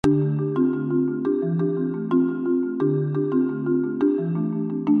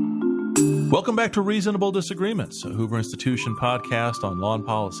Welcome back to Reasonable Disagreements, a Hoover Institution podcast on law and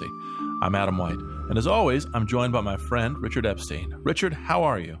policy. I'm Adam White, and as always, I'm joined by my friend Richard Epstein. Richard, how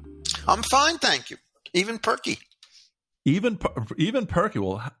are you? I'm fine, thank you. Even perky. Even perky.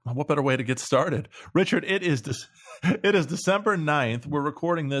 Well, what better way to get started? Richard, it is December 9th. We're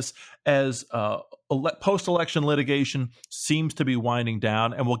recording this as post-election litigation seems to be winding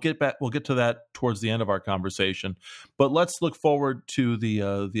down, and we'll get to that towards the end of our conversation. But let's look forward to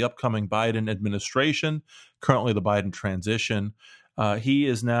the upcoming Biden administration, currently the Biden transition. He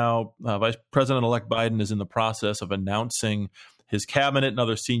is now Vice President-elect Biden is in the process of announcing his cabinet and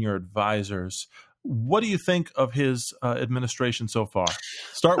other senior advisors. What do you think of his administration so far?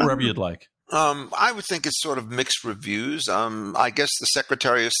 Start wherever you'd like. I would think it's sort of mixed reviews. I guess the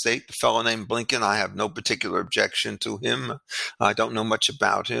Secretary of State, the fellow named Blinken, I have no particular objection to him. I don't know much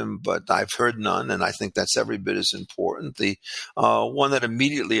about him, but I've heard none, and I think that's every bit as important. The one that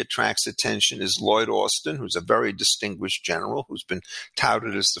immediately attracts attention is Lloyd Austin, who's a very distinguished general who's been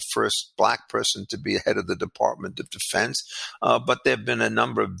touted as the first black person to be head of the Department of Defense. But there have been a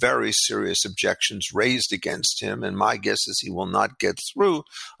number of very serious objections raised against him, and my guess is he will not get through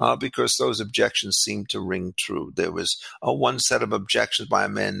because those objections seem to ring true. There was one set of objections by a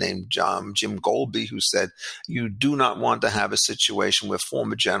man named Jim Golby, who said, you do not want to have a situation where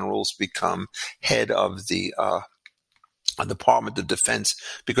former generals become head of the Department of Defense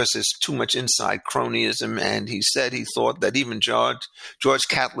because there's too much inside cronyism. And he said he thought that even George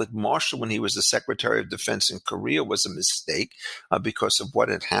Catlett Marshall, when he was the Secretary of Defense in Korea, was a mistake because of what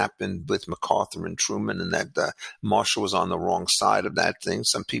had happened with MacArthur and Truman, and that Marshall was on the wrong side of that thing.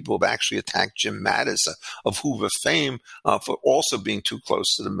 Some people have actually attacked Jim Mattis of Hoover fame for also being too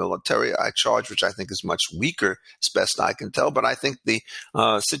close to the military, a charge which I think is much weaker, as best I can tell. But I think the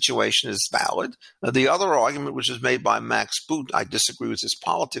situation is valid. The other argument, which was made by Max Boot, I disagree with his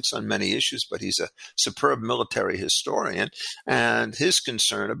politics on many issues, but he's a superb military historian. And his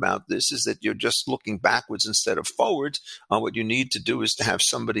concern about this is that you're just looking backwards instead of forwards. What you need to do is to have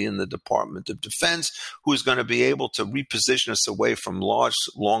somebody in the Department of Defense who is going to be able to reposition us away from large,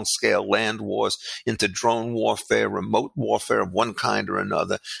 long-scale land wars into drone warfare, remote warfare of one kind or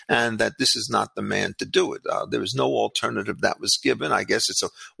another, and that this is not the man to do it. There was no alternative that was given. I guess it's a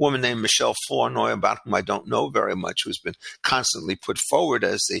woman named Michelle Flournoy, about whom I don't know very much, who's been constantly put forward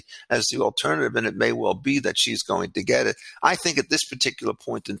as the alternative, and it may well be that she's going to get it. I think at this particular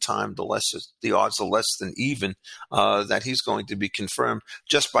point in time, the odds are less than even that he's going to be confirmed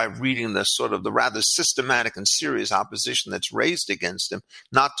just by reading the sort of the rather systematic and serious opposition that's raised against him,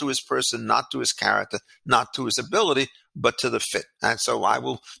 not to his person, not to his character, not to his ability, but to the fit. And so I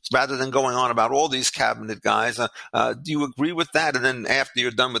will, rather than going on about all these cabinet guys, do you agree with that? And then after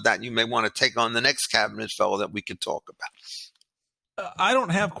you're done with that, you may want to take on the next cabinet fellow that we could talk about. I don't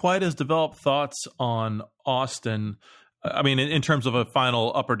have quite as developed thoughts on Austin. I mean, in terms of a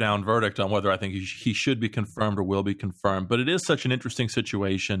final up or down verdict on whether I think he should be confirmed or will be confirmed. But it is such an interesting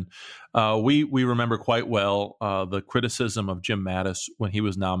situation. We remember quite well the criticism of Jim Mattis when he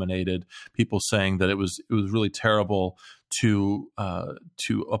was nominated. People saying that it was really terrible to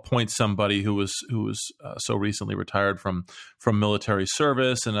appoint somebody who was so recently retired from military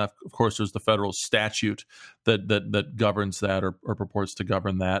service, and of course there's the federal statute that governs that or purports to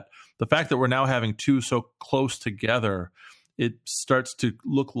govern that. The fact that we're now having two so close together, it starts to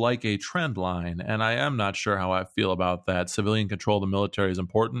look like a trend line, and I am not sure how I feel about that. Civilian control of the military is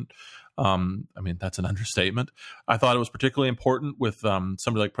important. I mean, that's an understatement. I thought it was particularly important with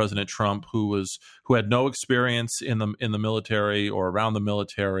somebody like President Trump, who had no experience in the military or around the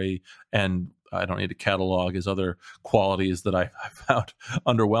military, and I don't need to catalog his other qualities that I found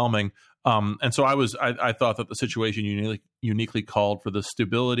underwhelming. And so I thought that the situation uniquely called for the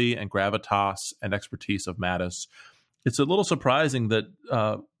stability and gravitas and expertise of Mattis. It's a little surprising that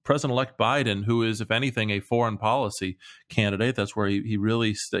President-elect Biden, who is, if anything, a foreign policy candidate, that's where he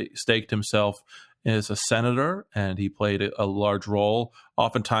really staked himself as a senator, and he played a large role,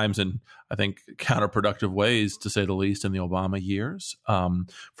 oftentimes in, I think, counterproductive ways, to say the least, in the Obama years.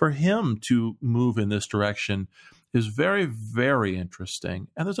 For him to move in this direction is very, very interesting.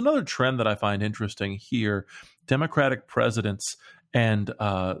 And there's another trend that I find interesting here. Democratic presidents and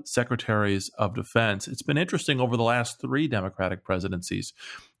secretaries of defense. It's been interesting over the last 3 Democratic presidencies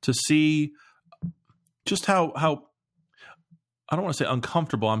to see just how I don't want to say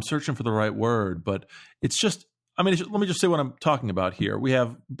uncomfortable, I'm searching for the right word, but it's just I mean, let me just say what I'm talking about here. We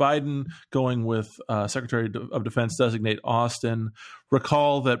have Biden going with Secretary of Defense designate Austin.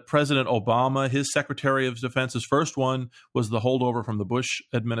 Recall that President Obama, his Secretary of Defense, his first one was the holdover from the Bush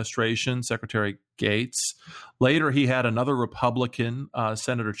administration, Secretary Gates. Later, he had another Republican,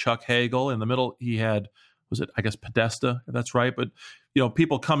 Senator Chuck Hagel. In the middle, he had, Podesta, if that's right. But,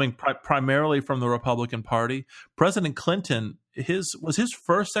 people coming primarily from the Republican Party. President Clinton, his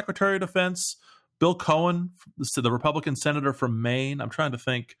first Secretary of Defense Bill Cohen, the Republican senator from Maine. I'm trying to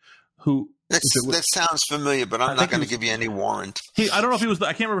think who. That sounds familiar, but I'm not going to give you any warrant. I don't know if he was.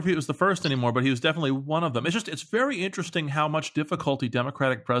 I can't remember if he was the first anymore, but he was definitely one of them. It's very interesting how much difficulty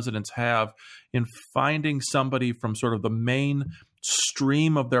Democratic presidents have in finding somebody from sort of the main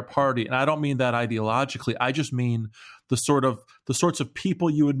stream of their party, and I don't mean that ideologically. I just mean the sorts of people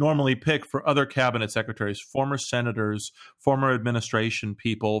you would normally pick for other cabinet secretaries, former senators, former administration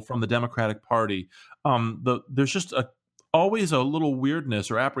people from the Democratic Party. There's just always a little weirdness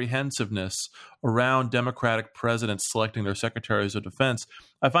or apprehensive-ness around Democratic presidents selecting their secretaries of defense.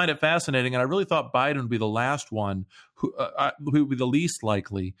 I find it fascinating, and I really thought Biden would be the last one who would be the least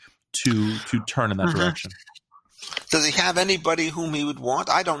likely to turn in that direction. Does he have anybody whom he would want?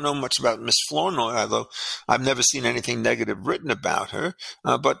 I don't know much about Miss Flournoy, although I've never seen anything negative written about her.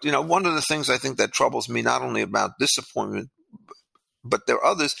 But, one of the things I think that troubles me, not only about this appointment, but there are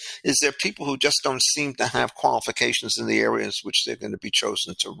others, is there are people who just don't seem to have qualifications in the areas which they're going to be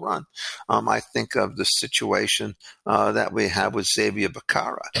chosen to run. I think of the situation that we have with Xavier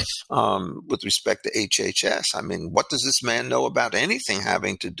Becerra with respect to HHS. I mean, what does this man know about anything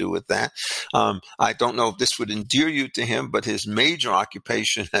having to do with that? I don't know if this would endear you to him, but his major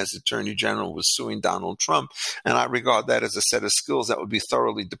occupation as Attorney General was suing Donald Trump, and I regard that as a set of skills that would be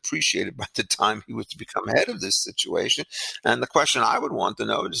thoroughly depreciated by the time he was to become head of this situation. And the question I would want to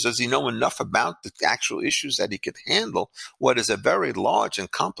know is, does he know enough about the actual issues that he could handle what is a very large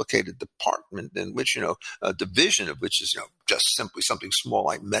and complicated department in which, a division of which is, just simply something small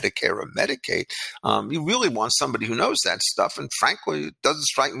like Medicare or Medicaid. You really want somebody who knows that stuff. And frankly, it doesn't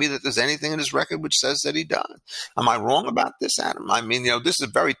strike me that there's anything in his record which says that he does. Am I wrong about this, Adam? I mean, this is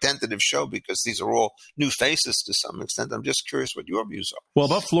a very tentative show because these are all new faces to some extent. I'm just curious what your views are. Well,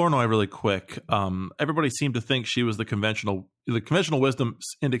 about Flournoy really quick, everybody seemed to think she was the conventional wisdom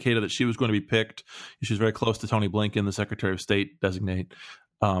indicated that she was going to be picked. She was very close to Tony Blinken, the Secretary of State designate.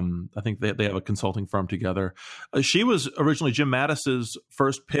 I think they have a consulting firm together. She was originally Jim Mattis's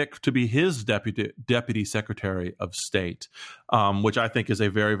first pick to be his deputy Secretary of State, which I think is a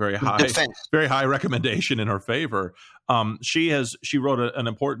very, very high recommendation in her favor. She wrote an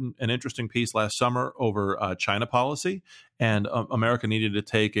important and interesting piece last summer over China policy, and America needed to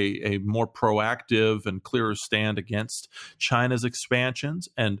take a more proactive and clearer stand against China's expansions.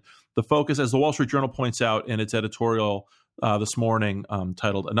 And the focus, as the Wall Street Journal points out in its editorial this morning,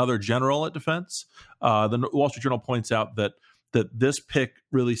 titled "Another General at Defense," the Wall Street Journal points out that this pick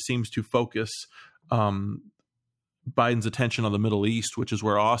really seems to focus Biden's attention on the Middle East, which is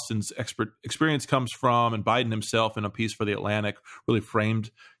where Austin's experience comes from. And Biden himself, in a piece for The Atlantic, really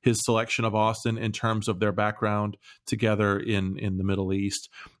framed his selection of Austin in terms of their background together in the Middle East.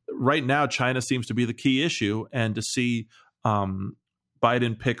 Right now, China seems to be the key issue, and to see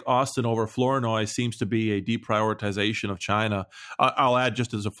Biden pick Austin over Flournoy seems to be a deprioritization of China. I'll add,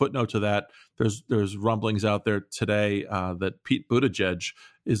 just as a footnote to that, there's rumblings out there today that Pete Buttigieg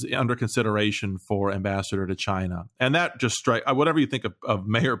is under consideration for ambassador to China, and that just whatever you think of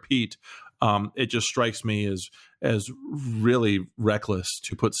Mayor Pete, it just strikes me as really reckless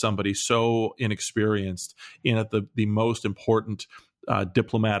to put somebody so inexperienced in at the most important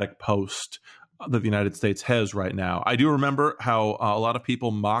diplomatic post that the United States has right now. I do remember how a lot of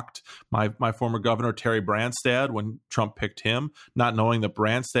people mocked my former governor, Terry Branstad, when Trump picked him, not knowing that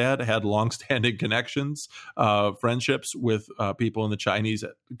Branstad had longstanding connections, friendships with people in the Chinese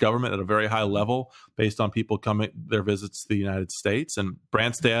government at a very high level based on people coming their visits to the United States. And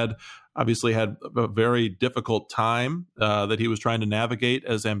Branstad obviously had a very difficult time that he was trying to navigate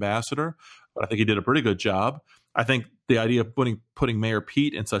as ambassador, but I think he did a pretty good job. I think the idea of putting Mayor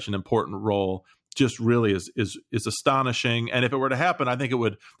Pete in such an important role just really is astonishing. And if it were to happen, I think it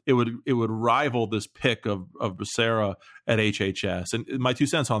would rival this pick of Becerra at HHS. And my 2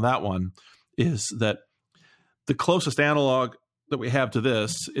 cents on that one is that the closest analog that we have to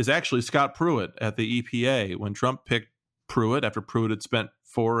this is actually Scott Pruitt at the EPA. When Trump picked Pruitt, after Pruitt had spent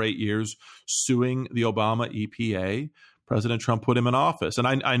 4 or 8 years suing the Obama EPA, President Trump put him in office. And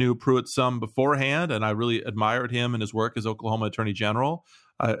I knew Pruitt some beforehand, and I really admired him and his work as Oklahoma Attorney General.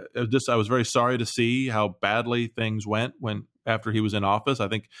 I was very sorry to see how badly things went after he was in office. I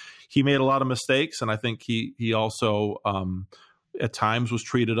think he made a lot of mistakes, and I think he also at times was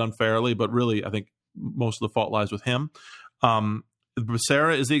treated unfairly. But really, I think most of the fault lies with him.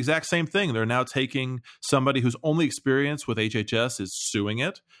 Becerra is the exact same thing. They're now taking somebody whose only experience with HHS is suing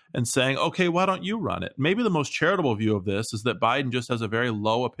it and saying, okay, why don't you run it? Maybe the most charitable view of this is that Biden just has a very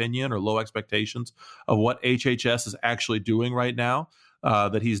low opinion or low expectations of what HHS is actually doing right now,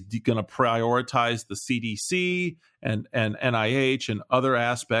 that he's going to prioritize the CDC and NIH and other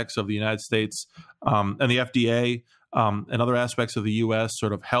aspects of the United States and the FDA and other aspects of the U.S.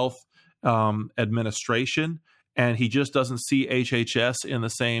 sort of health administration. And he just doesn't see HHS in the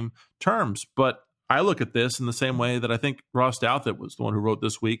same terms. But I look at this in the same way that I think Ross Douthat was the one who wrote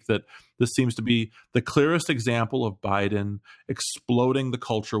this week, that this seems to be the clearest example of Biden exploding the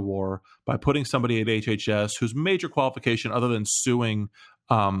culture war by putting somebody at HHS whose major qualification, other than suing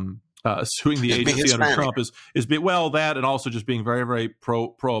the agency under Trump, is that, and also just being very, very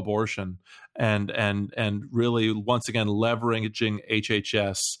pro-abortion and really once again leveraging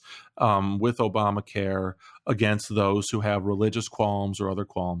HHS with Obamacare against those who have religious qualms or other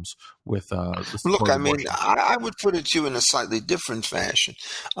qualms with Look, I mean, I would put it to you in a slightly different fashion.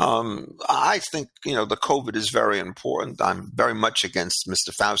 I think, the COVID is very important. I'm very much against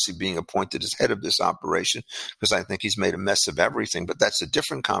Mr. Fauci being appointed as head of this operation because I think he's made a mess of everything, but that's a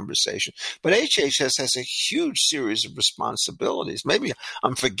different conversation. But HHS has a huge series of responsibilities. Maybe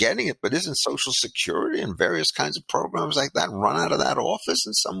I'm forgetting it, but isn't Social Security and various kinds of programs like that run out of that office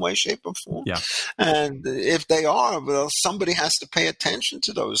in some way, shape, or form? Yeah. And if they are, well, somebody has to pay attention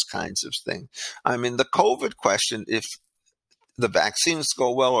to those kinds of things. I mean, the COVID question, if the vaccines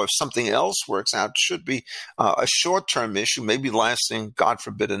go well or if something else works out, should be a short-term issue, maybe lasting, God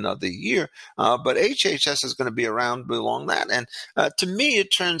forbid, another year. But HHS is going to be around beyond that. And to me, it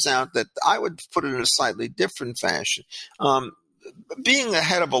turns out that I would put it in a slightly different fashion. Being a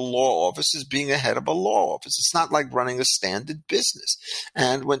head of a law office is being a head of a law office. It's not like running a standard business.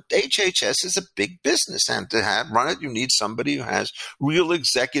 And when HHS is a big business, and to run it, you need somebody who has real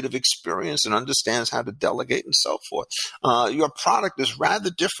executive experience and understands how to delegate and so forth. Your product is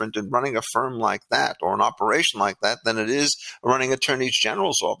rather different in running a firm like that or an operation like that than it is running Attorney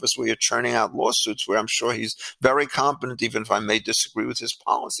General's office, where you're churning out lawsuits, where I'm sure he's very competent, even if I may disagree with his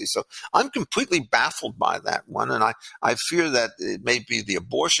policy. So I'm completely baffled by that one. And I fear that it may be the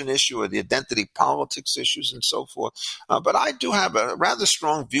abortion issue or the identity politics issues and so forth. But I do have a rather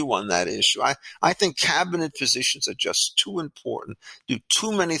strong view on that issue. I think cabinet positions are just too important, do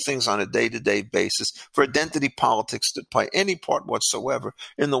too many things on a day-to-day basis for identity politics to play any part whatsoever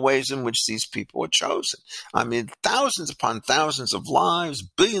in the ways in which these people are chosen. I mean, thousands upon thousands of lives,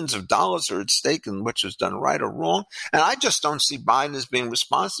 billions of dollars are at stake in which is done right or wrong. And I just don't see Biden as being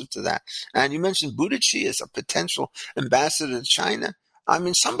responsive to that. And you mentioned Buttigieg as a potential ambassador to China. I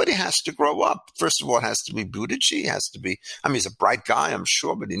mean, somebody has to grow up. First of all, it has to be Buttigieg. He has to be, he's a bright guy, I'm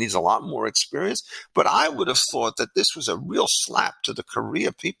sure, but he needs a lot more experience. But I would have thought that this was a real slap to the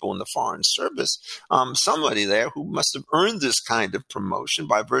career people in the Foreign Service. Somebody there who must have earned this kind of promotion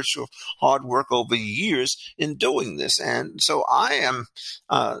by virtue of hard work over years in doing this. And so I am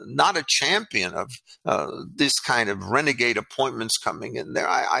not a champion of this kind of renegade appointments coming in there.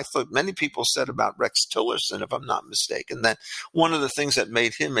 I thought many people said about Rex Tillerson, if I'm not mistaken, that one of the things that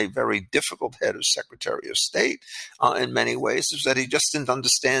made him a very difficult head of Secretary of State in many ways is that he just didn't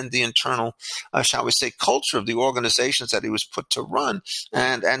understand the internal, shall we say, culture of the organizations that he was put to run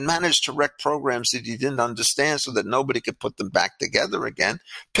and managed to wreck programs that he didn't understand so that nobody could put them back together again.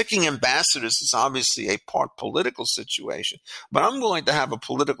 Picking ambassadors is obviously a part political situation, but I'm willing to have a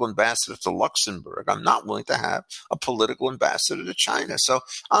political ambassador to Luxembourg. I'm not willing to have a political ambassador to China. So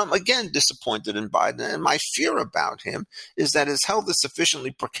I'm again disappointed in Biden, and my fear about him is that his health is sufficiently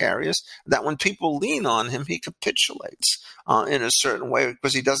precarious that when people lean on him, he capitulates in a certain way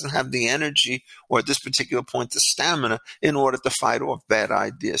because he doesn't have the energy or at this particular point the stamina in order to fight off bad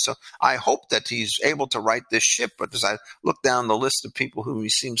ideas. So I hope that he's able to right this ship, but as I look down the list of people who he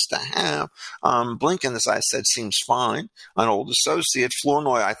seems to have, Blinken, as I said, seems fine, an old associate.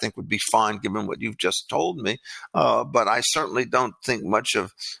 Flournoy, I think, would be fine given what you've just told me, but I certainly don't think much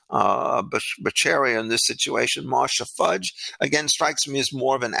of Becerra in this situation. Marcia Fudge, again, strikes strikes me as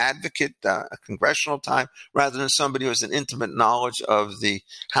more of an advocate, a congressional type, rather than somebody who has an intimate knowledge of the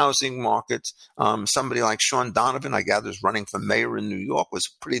housing market. Somebody like Sean Donovan, I gather, is running for mayor in New York, was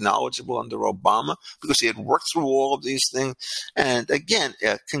pretty knowledgeable under Obama because he had worked through all of these things. And again,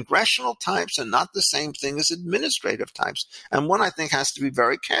 congressional types are not the same thing as administrative types. And one, I think, has to be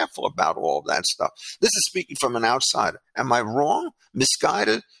very careful about all of that stuff. This is speaking from an outsider. Am I wrong,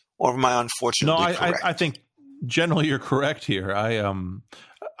 misguided, or am I unfortunately correct? I think generally you're correct here.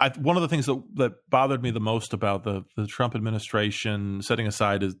 One of the things that bothered me the most about the Trump administration, setting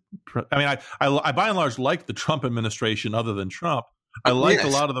aside I by and large like the Trump administration other than Trump. I liked a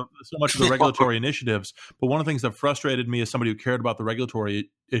lot of so much of the regulatory initiatives, but one of the things that frustrated me as somebody who cared about the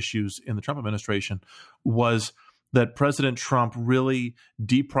regulatory issues in the Trump administration was that President Trump really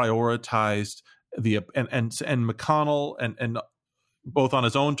deprioritized and McConnell and both on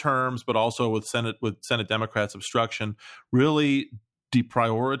his own terms, but also with Senate Democrats' obstruction, really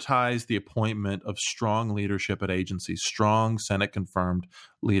deprioritized the appointment of strong leadership at agencies, strong Senate-confirmed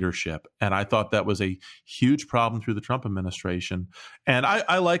leadership. And I thought that was a huge problem through the Trump administration. And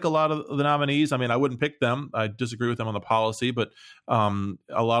I like a lot of the nominees. I mean, I wouldn't pick them. I disagree with them on the policy, but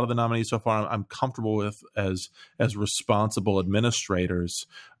a lot of the nominees so far I'm comfortable with as responsible administrators.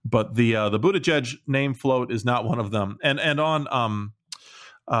 But the Buttigieg name float is not one of them. And on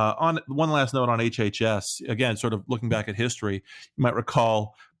one last note on HHS, again, sort of looking back at history, you might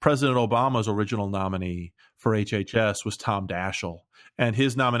recall President Obama's original nominee for HHS was Tom Daschle, and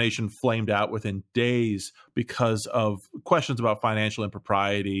his nomination flamed out within days because of questions about financial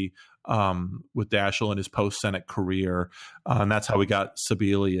impropriety with Daschle and his post-Senate career, and that's how we got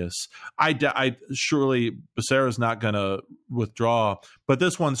Sebelius. I surely Becerra's not going to withdraw, but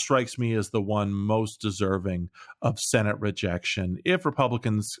this one strikes me as the one most deserving of Senate rejection. If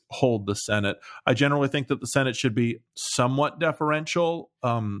Republicans hold the Senate, I generally think that the Senate should be somewhat deferential,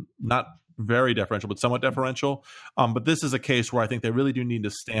 not very deferential, but somewhat deferential. But this is a case where I think they really do need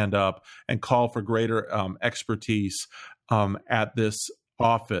to stand up and call for greater expertise at this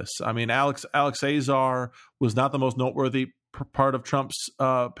office. I mean, Alex Azar was not the most noteworthy part of Trump's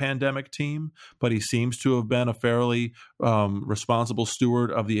pandemic team, but he seems to have been a fairly responsible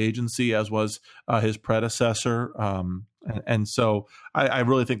steward of the agency, as was his predecessor. And so I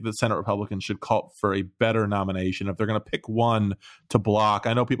really think that Senate Republicans should call for a better nomination. If they're going to pick one to block,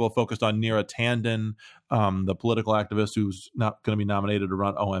 I know people have focused on Neera Tanden, the political activist who's not going to be nominated to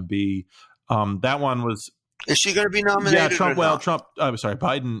run OMB. That one was... Is she going to be nominated? Yeah,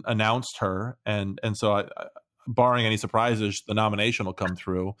 Biden announced her, and so barring any surprises, the nomination will come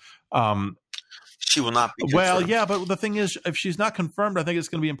through. She will not be confirmed. Well, yeah, but the thing is, if she's not confirmed, I think it's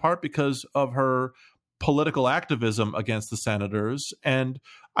going to be in part because of her political activism against the senators. And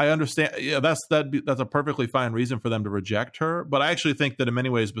I understand, that's a perfectly fine reason for them to reject her. But I actually think that in many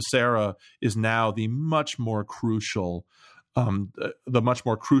ways, Becerra is now the much more crucial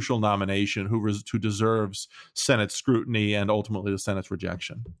nomination who deserves Senate scrutiny and ultimately the Senate's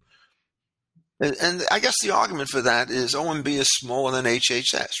rejection. And I guess the argument for that is OMB is smaller than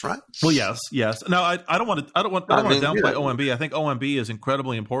HHS, right? Well, yes. No, I don't want to downplay OMB. I think OMB is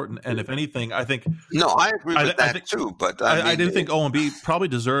incredibly important, and if anything, I think I agree with that too. But I do think OMB probably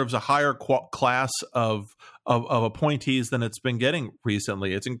deserves a higher class of appointees than it's been getting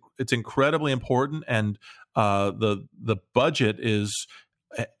recently. It's incredibly important, and the budget is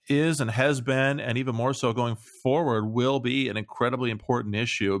and has been, and even more so going forward, will be an incredibly important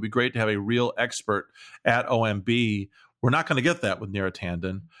issue. It would be great to have a real expert at OMB. We're not going to get that with Neera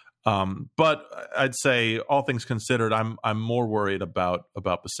Tanden. But I'd say, all things considered, I'm more worried about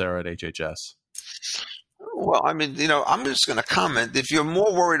Becerra at HHS. Well, I mean, I'm just going to comment. If you're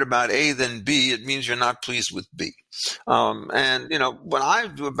more worried about A than B, it means you're not pleased with B. And what I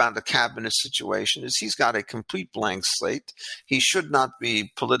do about the cabinet situation is he's got a complete blank slate. He should not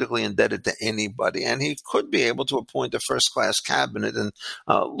be politically indebted to anybody, and he could be able to appoint a first-class cabinet. And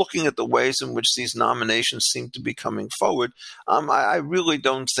looking at the ways in which these nominations seem to be coming forward, I really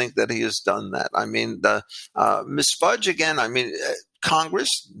don't think that he has done that. I mean, Ms. Fudge, again, Congress,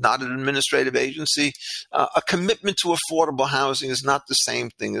 not an administrative agency. A commitment to affordable housing is not the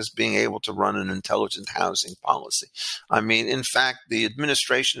same thing as being able to run an intelligent housing policy. In fact, the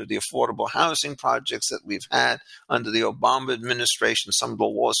administration of the affordable housing projects that we've had under the Obama administration, some of the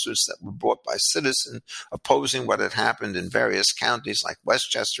lawsuits that were brought by citizens opposing what had happened in various counties like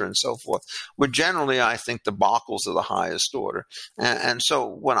Westchester and so forth, were generally, I think, debacles of the highest order. And so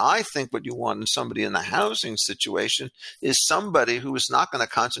when I think what you want in somebody in the housing situation is somebody who who is not going to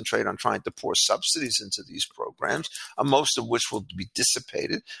concentrate on trying to pour subsidies into these programs, most of which will be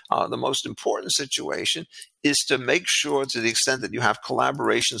dissipated. The most important situation is to make sure, to the extent that you have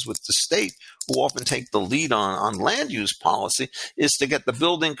collaborations with the state, who often take the lead on land use policy, is to get the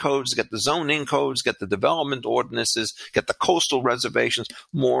building codes, get the zoning codes, get the development ordinances, get the coastal reservations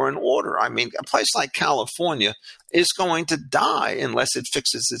more in order. I mean, a place like California is going to die unless it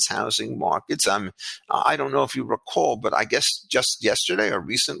fixes its housing markets. I don't know if you recall, but I guess just yesterday or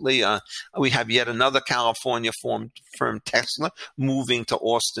recently, we have yet another California firm, Tesla, moving to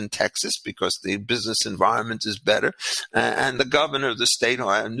Austin, Texas, because the business environment is better. And the governor of the state,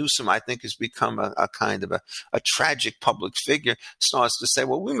 Newsom, I think, has become a kind of a tragic public figure, starts to say,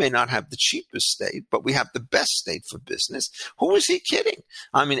 well, we may not have the cheapest state, but we have the best state for business. Who is he kidding?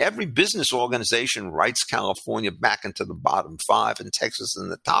 I mean, every business organization writes California back into the bottom 5 and Texas in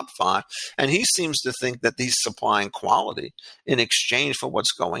the top 5. And he seems to think that he's supplying quality in exchange for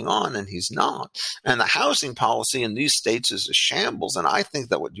what's going on, and he's not. And the housing policy in these states is a shambles. And I think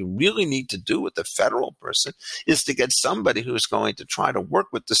that what you really need to do with the federal person is to get somebody who's going to try to work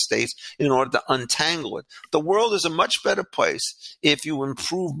with the states in order to untangle it. The world is a much better place if you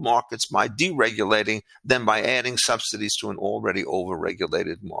improve markets by deregulating than by adding subsidies to an already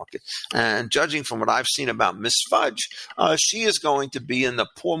overregulated market. And judging from what I've seen about Miss Fudge, she is going to be in the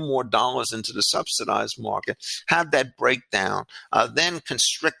pour more dollars into the subsidized market, have that breakdown, then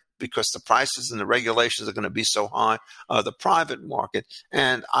constrict, because the prices and the regulations are going to be so high, the private market.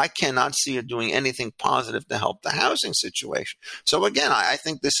 And I cannot see it doing anything positive to help the housing situation. So again, I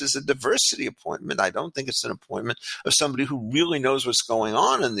think this is a diversity appointment. I don't think it's an appointment of somebody who really knows what's going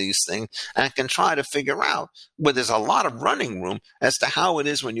on in these things and can try to figure out where there's a lot of running room as to how it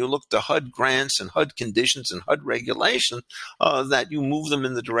is when you look to HUD grants and HUD conditions and HUD regulation, that you move them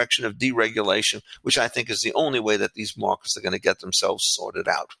in the direction of deregulation, which I think is the only way that these markets are going to get themselves sorted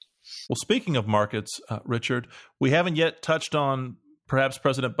out. Well, speaking of markets, Richard, we haven't yet touched on perhaps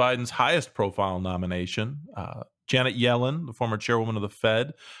President Biden's highest profile nomination. Janet Yellen, the former chairwoman of the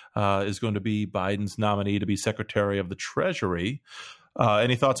Fed, is going to be Biden's nominee to be Secretary of the Treasury.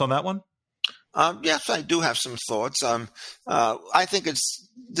 Any thoughts on that one? Yes, I do have some thoughts. I think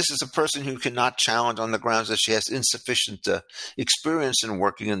this is a person who cannot challenge on the grounds that she has insufficient experience in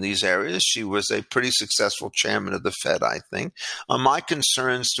working in these areas. She was a pretty successful chairman of the Fed, I think. My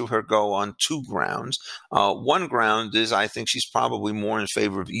concerns to her go on 2 grounds. One ground is I think she's probably more in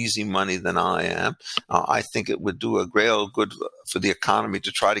favor of easy money than I am. I think it would do a great deal of good for the economy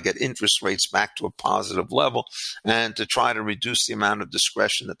to try to get interest rates back to a positive level and to try to reduce the amount of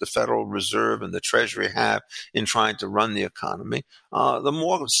discretion that the Federal Reserve and the Treasury have in trying to run the economy. The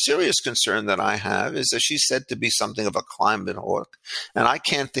more serious concern that I have is that she's said to be something of a climate hawk. And I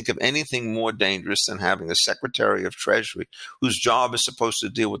can't think of anything more dangerous than having a Secretary of Treasury whose job is supposed to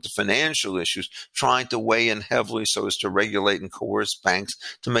deal with the financial issues, trying to weigh in heavily so as to regulate and coerce banks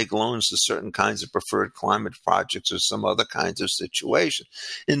to make loans to certain kinds of preferred climate projects or some other kinds of situation.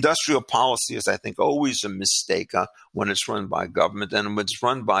 Industrial policy is, I think, always a mistake when it's run by government. And when it's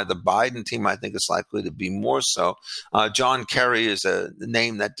run by the Biden team, I think it's likely to be more so. John Kerry is a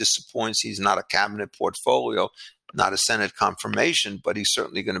name that disappoints. He's not a cabinet portfolio, not a Senate confirmation, but he's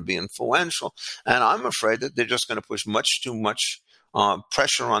certainly going to be influential. And I'm afraid that they're just going to push much too much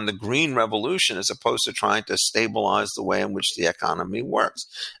pressure on the green revolution as opposed to trying to stabilize the way in which the economy works.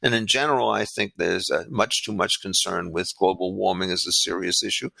 And in general, I think there's much too much concern with global warming as a serious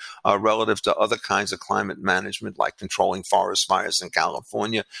issue relative to other kinds of climate management, like controlling forest fires in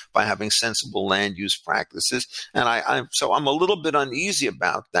California by having sensible land use practices. And so I'm a little bit uneasy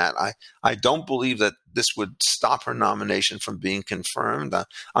about that. I don't believe that this would stop her nomination from being confirmed.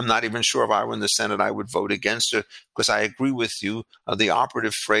 I'm not even sure if I were in the Senate, I would vote against her, because I agree with you. The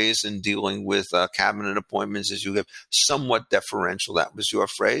operative phrase in dealing with cabinet appointments is you have somewhat deferential. That was your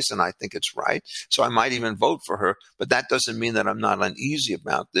phrase, and I think it's right. So I might even vote for her, but that doesn't mean that I'm not uneasy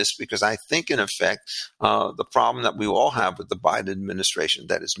about this, because I think, in effect, the problem that we all have with the Biden administration,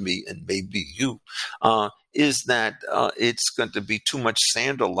 that is me and maybe you, is that it's going to be too much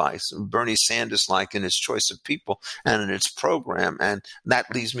Sanders-like, Bernie Sanders-like in its choice of people and in its program. And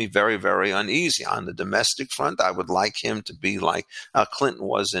that leaves me very, very uneasy. On the domestic front, I would like him to be like Clinton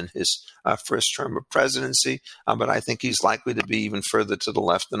was in his first term of presidency, but I think he's likely to be even further to the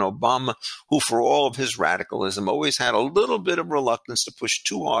left than Obama, who, for all of his radicalism, always had a little bit of reluctance to push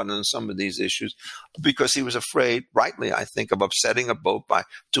too hard on some of these issues because he was afraid, rightly, I think, of upsetting a boat by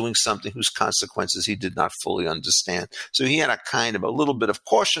doing something whose consequences he did not fully understand. So he had a kind of a little bit of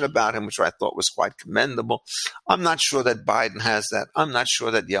caution about him, which I thought was quite commendable. I'm not sure that Biden has that. I'm not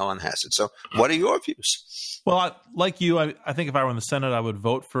sure that Yellen has it. So what are your views? Well, like you, I think if I were in the Senate, I would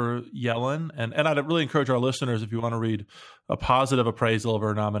vote for Yellen. And I'd really encourage our listeners, if you want to read a positive appraisal of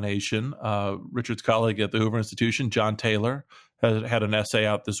her nomination, Richard's colleague at the Hoover Institution, John Taylor, has had an essay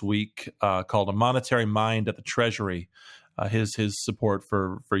out this week called "A Monetary Mind at the Treasury." His support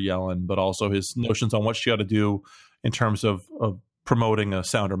for Yellen, but also his notions on what she ought to do in terms of promoting a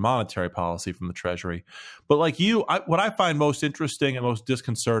sounder monetary policy from the Treasury. But like you, what I find most interesting and most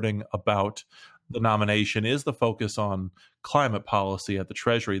disconcerting about the nomination is the focus on climate policy at the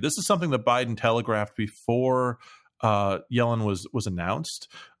Treasury. This is something that Biden telegraphed before Yellen was announced.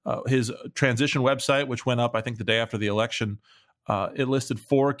 His transition website, which went up, I think, the day after the election, it listed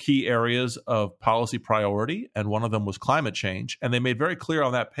 4 key areas of policy priority, and one of them was climate change. And they made very clear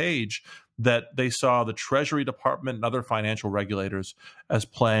on that page that they saw the Treasury Department and other financial regulators as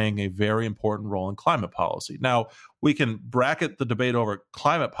playing a very important role in climate policy. Now, we can bracket the debate over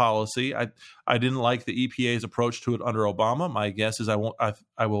climate policy. I didn't like the EPA's approach to it under Obama. My guess is I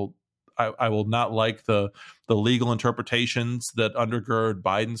will not like the legal interpretations that undergird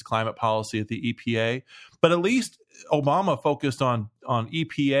Biden's climate policy at the EPA. But at least Obama focused on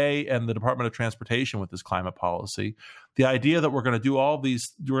EPA and the Department of Transportation with his climate policy. The idea that we're going to do we're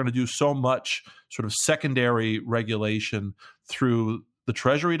going to do so much sort of secondary regulation through the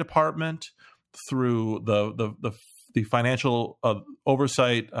Treasury Department, through the financial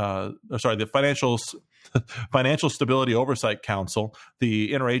oversight, the Financial Stability Oversight Council,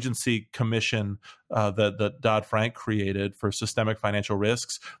 the interagency commission that Dodd-Frank created for systemic financial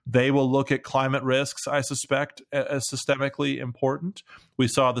risks. They will look at climate risks, I suspect, as systemically important. We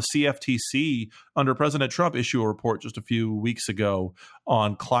saw the CFTC under President Trump issue a report just a few weeks ago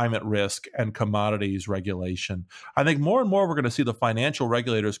on climate risk and commodities regulation. I think more and more we're going to see the financial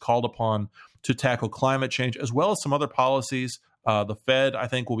regulators called upon to tackle climate change, as well as some other policies. The Fed, I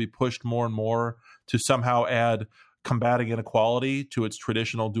think, will be pushed more and more to somehow add combating inequality to its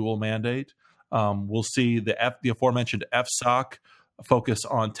traditional dual mandate. We'll see the aforementioned FSOC focus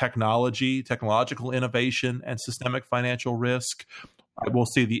on technological innovation, and systemic financial risk. We'll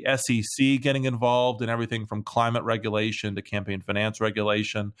see the SEC getting involved in everything from climate regulation to campaign finance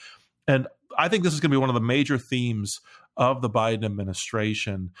regulation. And I think this is going to be one of the major themes of the Biden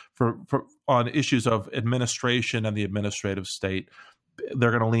administration on issues of administration and the administrative state.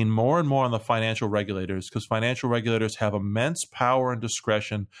 They're going to lean more and more on the financial regulators, because financial regulators have immense power and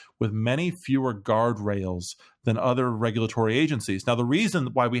discretion with many fewer guardrails than other regulatory agencies. Now, the reason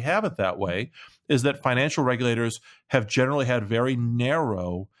why we have it that way is that financial regulators have generally had very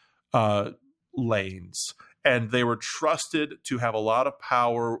narrow lanes, and they were trusted to have a lot of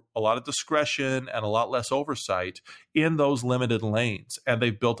power, a lot of discretion, and a lot less oversight in those limited lanes. And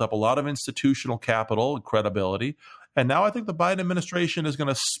they've built up a lot of institutional capital and credibility. And now I think the Biden administration is going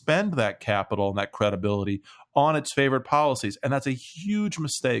to spend that capital and that credibility on its favorite policies. And that's a huge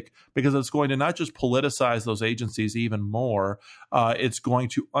mistake, because it's going to not just politicize those agencies even more, it's going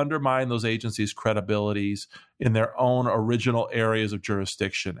to undermine those agencies' credibilities in their own original areas of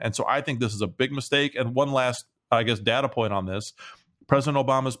jurisdiction. And so I think this is a big mistake. And one last, data point on this. President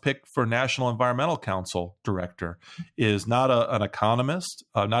Obama's pick for National Environmental Council director is not an economist,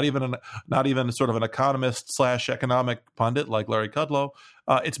 not even sort of an economist / economic pundit like Larry Kudlow.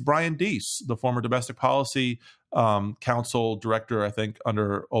 It's Brian Deese, the former Domestic Policy Council director, I think,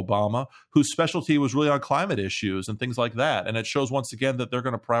 under Obama, whose specialty was really on climate issues and things like that. And it shows once again that they're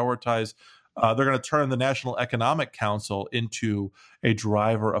going to prioritize. They're going to turn the National Economic Council into a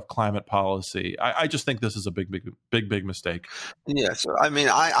driver of climate policy. I just think this is a big mistake. Yes. I mean,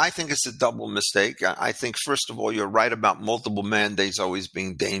 I think it's a double mistake. I think, first of all, you're right about multiple mandates always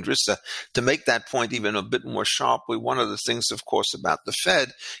being dangerous. To make that point even a bit more sharply, one of the things, of course, about the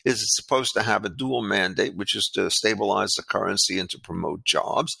Fed is it's supposed to have a dual mandate, which is to stabilize the currency and to promote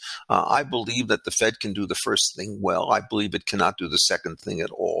jobs. I believe that the Fed can do the first thing well. I believe it cannot do the second thing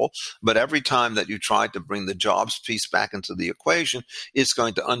at all. But every time that you try to bring the jobs piece back into the equation, it's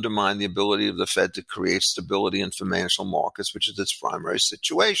going to undermine the ability of the Fed to create stability in financial markets, which is its primary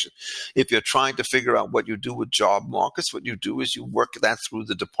situation. If you're trying to figure out what you do with job markets, what you do is you work that through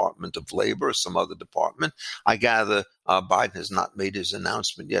the Department of Labor or some other department. I gather Biden has not made his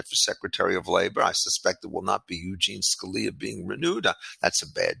announcement yet for Secretary of Labor. I suspect it will not be Eugene Scalia being renewed. That's a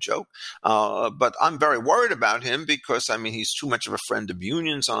bad joke. But I'm very worried about him because, he's too much of a friend of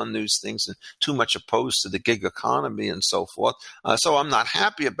unions on these things. and too much opposed to the gig economy and so forth. So I'm not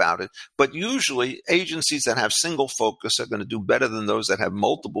happy about it. But usually agencies that have single focus are going to do better than those that have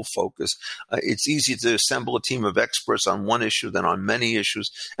multiple focus. It's easy to assemble a team of experts on one issue than on many issues,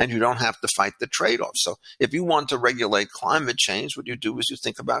 and you don't have to fight the trade-off. So if you want to regulate climate change, what you do is you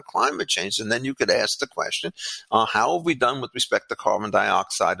think about climate change, and then you could ask the question, how have we done with respect to carbon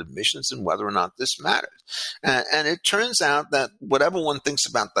dioxide emissions and whether or not this matters? And it turns out that whatever one thinks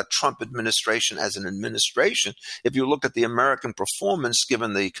about the Trump administration as an administration, if you look at the American performance,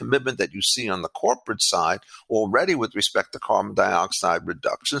 given the commitment that you see on the corporate side already with respect to carbon dioxide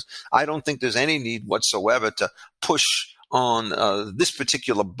reductions, I don't think there's any need whatsoever to push on this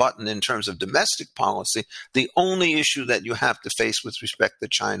particular button in terms of domestic policy. The only issue that you have to face with respect to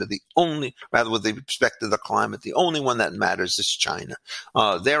China, with respect to the climate, the only one that matters is China.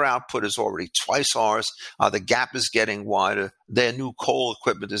 Their output is already twice ours. The gap is getting wider. Their new coal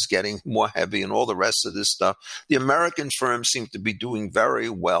equipment is getting more heavy and all the rest of this stuff. The American firms seem to be doing very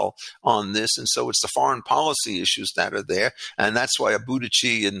well on this. And so it's the foreign policy issues that are there. And that's why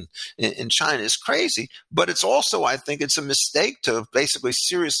Abudachi in China is crazy. But it's also, I think, it's a mistake to basically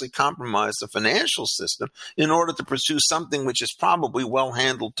seriously compromise the financial system in order to pursue something which is probably well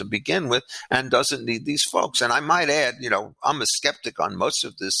handled to begin with and doesn't need these folks. And I might add, I'm a skeptic on most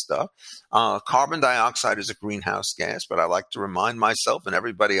of this stuff. Carbon dioxide is a greenhouse gas, but I like to remind myself and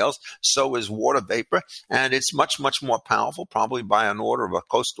everybody else, so is water vapor. And it's much, much more powerful, probably by an order of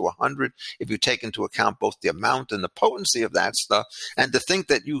close to 100 if you take into account both the amount and the potency of that stuff. And to think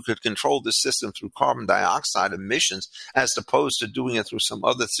that you could control the system through carbon dioxide emissions as opposed to doing it through some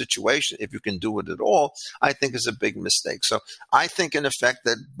other situation, if you can do it at all, I think is a big mistake. So I think, in effect,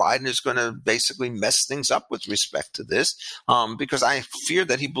 that Biden is going to basically mess things up with respect to this because I fear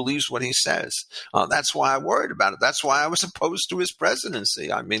that he believes what he says. That's why I worried about it. That's why I was opposed to his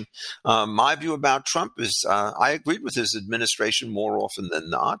presidency. I mean, my view about Trump is I agreed with his administration more often than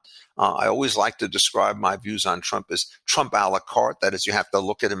not. I always like to describe my views on Trump as Trump a la carte. That is, you have to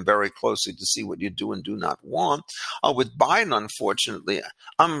look at him very closely to see what you do and do not want. With Biden, unfortunately,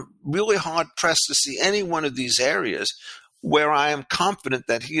 I'm really hard-pressed to see any one of these areas where I am confident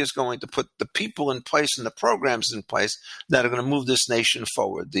that he is going to put the people in place and the programs in place that are going to move this nation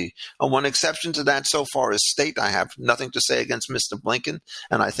forward. The one exception to that so far is state. I have nothing to say against Mr. Blinken,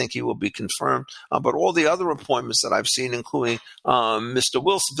 and I think he will be confirmed. But all the other appointments that I've seen, including Mr.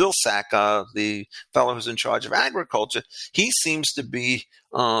 Vilsack, the fellow who's in charge of agriculture, he seems to be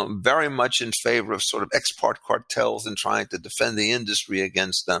very much in favor of sort of ex-parte cartels and trying to defend the industry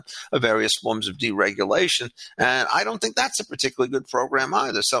against various forms of deregulation. And I don't think that's a particularly good program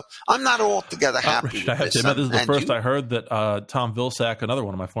either. So I'm not altogether happy Richard, with I have this. to admit, this is the first I heard that Tom Vilsack, another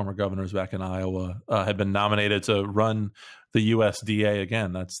one of my former governors back in Iowa, had been nominated to run the USDA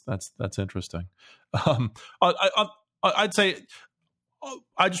again. That's interesting. I'd say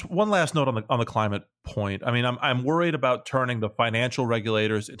I just one last note on the climate point. I mean, I'm worried about turning the financial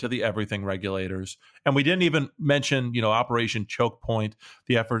regulators into the everything regulators, and we didn't even mention Operation Choke Point,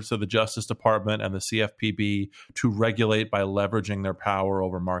 the efforts of the Justice Department and the CFPB to regulate by leveraging their power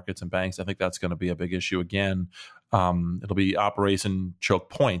over markets and banks. I think that's going to be a big issue again. It'll be Operation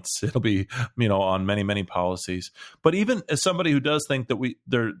Choke Points. It'll be on many policies. But even as somebody who does think that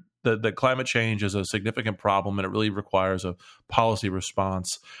that climate change is a significant problem and it really requires a policy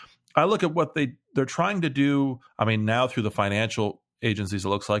response, I look at what they're trying to do. I mean, now through the financial agencies, it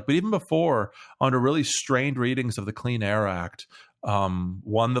looks like, but even before, under really strained readings of the Clean Air Act,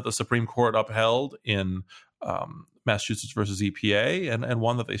 one that the Supreme Court upheld in Massachusetts versus EPA, and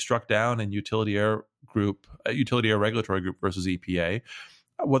one that they struck down in Utility Air Regulatory Group versus EPA.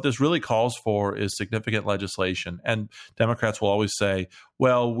 What this really calls for is significant legislation. And Democrats will always say,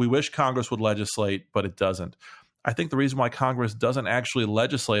 well, we wish Congress would legislate, but it doesn't. I think the reason why Congress doesn't actually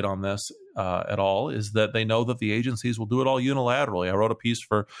legislate on this at all is that they know that the agencies will do it all unilaterally. I wrote a piece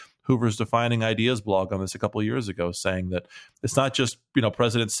for Hoover's Defining Ideas blog on this a couple of years ago, saying that it's not just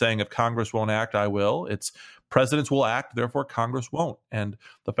presidents saying if Congress won't act, I will. It's presidents will act, therefore Congress won't. And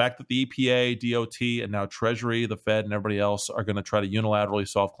the fact that the EPA, DOT, and now Treasury, the Fed, and everybody else are going to try to unilaterally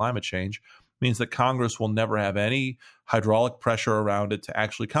solve climate change means that Congress will never have any hydraulic pressure around it to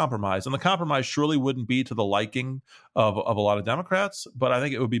actually compromise. And the compromise surely wouldn't be to the liking of a lot of Democrats, but I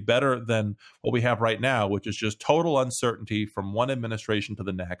think it would be better than what we have right now, which is just total uncertainty from one administration to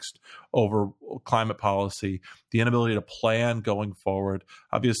the next over climate policy, the inability to plan going forward.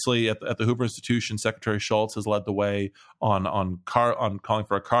 Obviously, at the Hoover Institution, Secretary Shultz has led the way on calling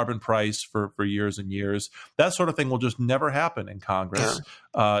for a carbon price for years and years. That sort of thing will just never happen in Congress,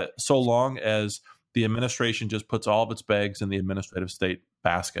 so long as the administration just puts all of its eggs in the administrative state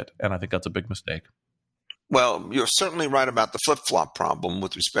basket. And I think that's a big mistake. Well, you're certainly right about the flip-flop problem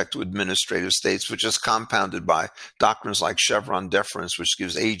with respect to administrative states, which is compounded by doctrines like Chevron deference, which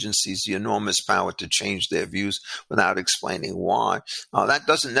gives agencies the enormous power to change their views without explaining why. That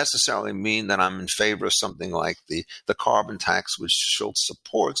doesn't necessarily mean that I'm in favor of something like the carbon tax, which Schultz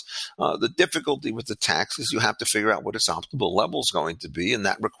supports. The difficulty with the tax is you have to figure out what its optimal level is going to be, and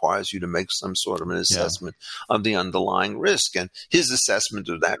that requires you to make some sort of an assessment of the underlying risk. And his assessment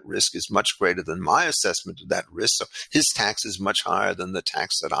of that risk is much greater than my assessment of that risk. So his tax is much higher than the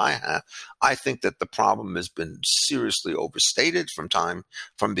tax that I have. I think that the problem has been seriously overstated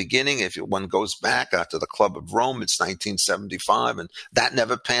from beginning. If one goes back to the Club of Rome, it's 1975, and that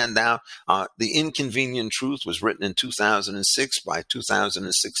never panned out. The Inconvenient Truth was written in 2006. By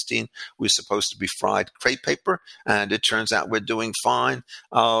 2016, we're supposed to be fried crepe paper, and it turns out we're doing fine.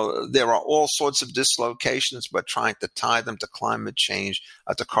 There are all sorts of dislocations, but trying to tie them to climate change,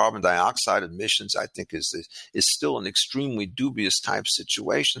 to carbon dioxide emissions, I think is still an extremely dubious type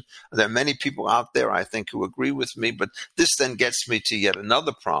situation. There are many people out there, I think, who agree with me, but this then gets me to yet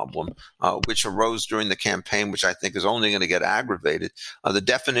another problem, which arose during the campaign, which I think is only going to get aggravated. The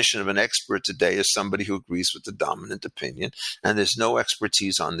definition of an expert today is somebody who agrees with the dominant opinion, and there's no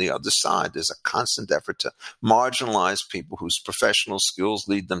expertise on the other side. There's a constant effort to marginalize people whose professional skills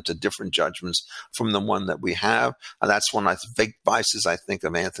lead them to different judgments from the one that we have. That's one of the big vices, I think,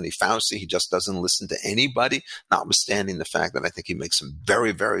 of Anthony Fauci. He just doesn't listen to anybody, notwithstanding the fact that I think he makes some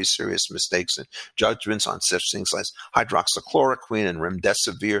very, very serious mistakes and judgments on such things as hydroxychloroquine and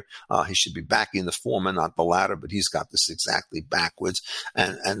remdesivir. He should be backing the former, not the latter, but he's got this exactly backwards,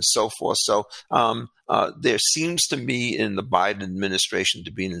 and so forth. So there seems to me in the Biden administration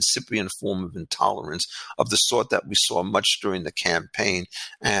to be an incipient form of intolerance of the sort that we saw much during the campaign.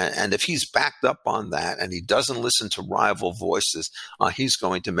 And if he's backed up on that and he doesn't listen to rival voices, he's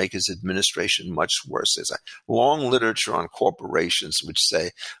going to make his administration much worse. There's a long literature on corporations which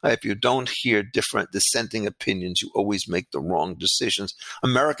say if you don't hear different dissenting opinions, you always make the wrong decisions.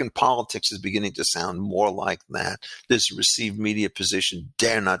 American politics is beginning to sound more like that. This received media position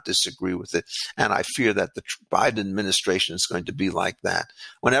dare not disagree with it. And I fear that the Biden administration is going to be like that.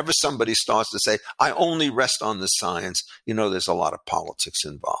 Whenever somebody starts to say, I only rest on the science, there's a lot of politics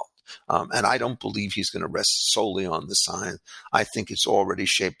involved. And I don't believe he's going to rest solely on the science. I think it's already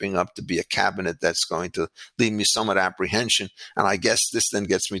shaping up to be a cabinet that's going to leave me somewhat apprehension. And I guess this then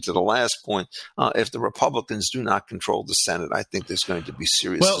gets me to the last point. If the Republicans do not control the Senate, I think there's going to be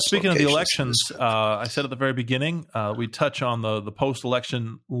serious. Well, speaking of the elections, I said at the very beginning, we touch on the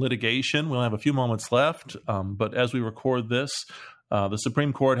post-election litigation. We only have a few moments left. But as we record this, the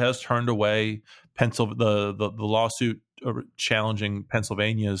Supreme Court has turned away the lawsuit challenging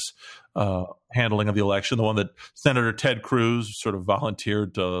Pennsylvania's handling of the election, the one that Senator Ted Cruz sort of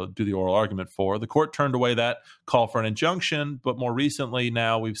volunteered to do the oral argument for. The court turned away that call for an injunction, but more recently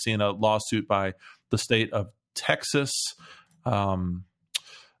now we've seen a lawsuit by the state of Texas. The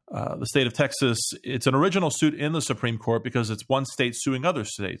state of Texas, it's an original suit in the Supreme Court because it's one state suing other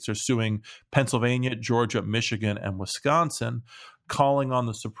states. They're suing Pennsylvania, Georgia, Michigan, and Wisconsin, calling on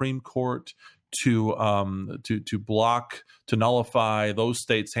the Supreme Court to nullify those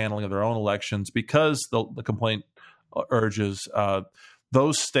states' handling of their own elections because the complaint urges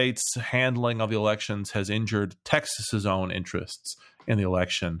those states' handling of the elections has injured Texas's own interests in the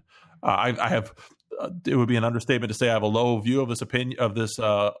election. I have. It would be an understatement to say I have a low view of this opinion of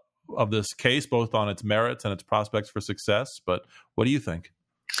this case, both on its merits and its prospects for success. But what do you think?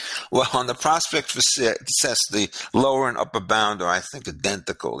 Well, on the prospect for success, the lower and upper bound are, I think,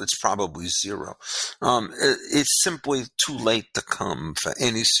 identical. It's probably zero. It's simply too late to come for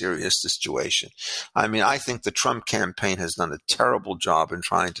any serious situation. I mean, I think the Trump campaign has done a terrible job in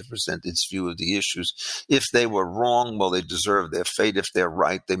trying to present its view of the issues. If they were wrong, well, they deserve their fate. If they're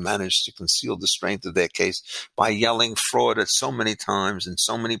right, they managed to conceal the strength of their case by yelling fraud at so many times in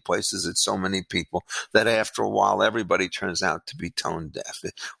so many places at so many people that after a while, everybody turns out to be tone deaf.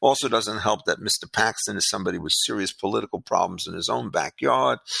 It also doesn't help that Mr. Paxton is somebody with serious political problems in his own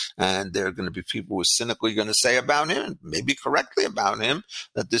backyard, and there are going to be people who are cynically going to say about him, maybe correctly about him,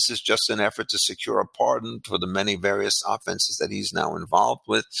 that this is just an effort to secure a pardon for the many various offenses that he's now involved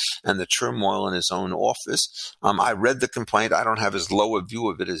with and the turmoil in his own office. I read the complaint. I don't have as low a view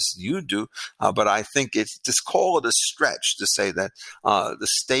of it as you do, but I think it's just call it a stretch to say that the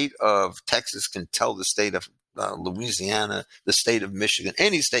state of Texas can tell the state of Louisiana, the state of Michigan,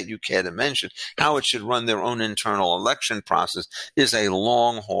 any state you care to mention, how it should run their own internal election process is a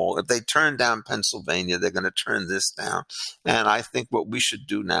long haul. If they turn down Pennsylvania, they're going to turn this down. And I think what we should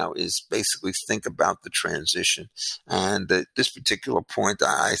do now is basically think about the transition. And at this particular point,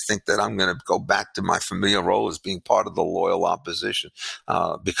 I think that I'm going to go back to my familiar role as being part of the loyal opposition,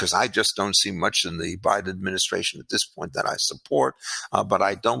 because I just don't see much in the Biden administration at this point that I support. But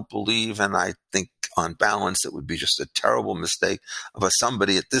I don't believe, and I think on balance, it would be just a terrible mistake of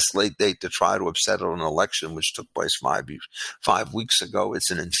somebody at this late date to try to upset an election which took place 5 weeks ago. It's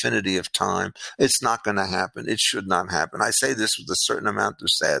an infinity of time. It's not going to happen. It should not happen. I say this with a certain amount of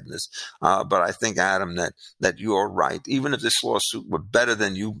sadness, but I think, Adam, that you're right. Even if this lawsuit were better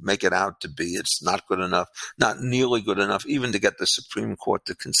than you make it out to be, it's not good enough, not nearly good enough, even to get the Supreme Court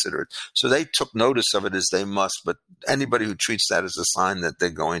to consider it. So they took notice of it as they must, but anybody who treats that as a sign that they're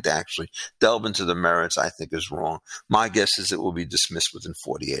going to actually delve into the merits, I think, is wrong. My guess is it will be dismissed within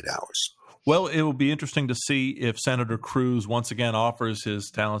 48 hours. Well, it will be interesting to see if Senator Cruz once again offers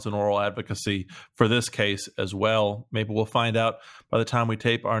his talents in oral advocacy for this case as well. Maybe we'll find out by the time we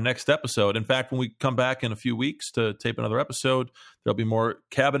tape our next episode. In fact, when we come back in a few weeks to tape another episode, there'll be more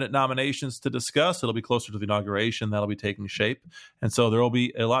cabinet nominations to discuss. It'll be closer to the inauguration. That'll be taking shape. And so there will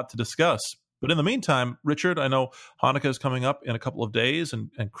be a lot to discuss. But in the meantime, Richard, I know Hanukkah is coming up in a couple of days and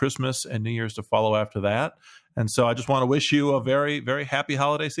Christmas and New Year's to follow after that. And so I just want to wish you a very, very happy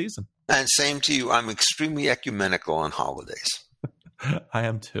holiday season. And same to you. I'm extremely ecumenical on holidays. I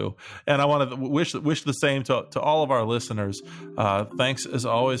am too. And I want to wish the same to all of our listeners. Thanks as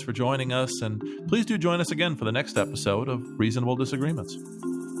always for joining us. And please do join us again for the next episode of Reasonable Disagreements.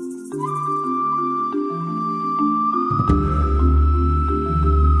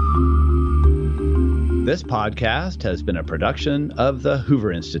 This podcast has been a production of the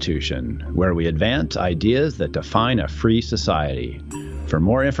Hoover Institution, where we advance ideas that define a free society. For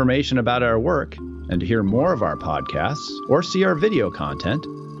more information about our work and to hear more of our podcasts or see our video content,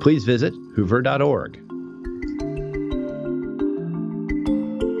 please visit hoover.org.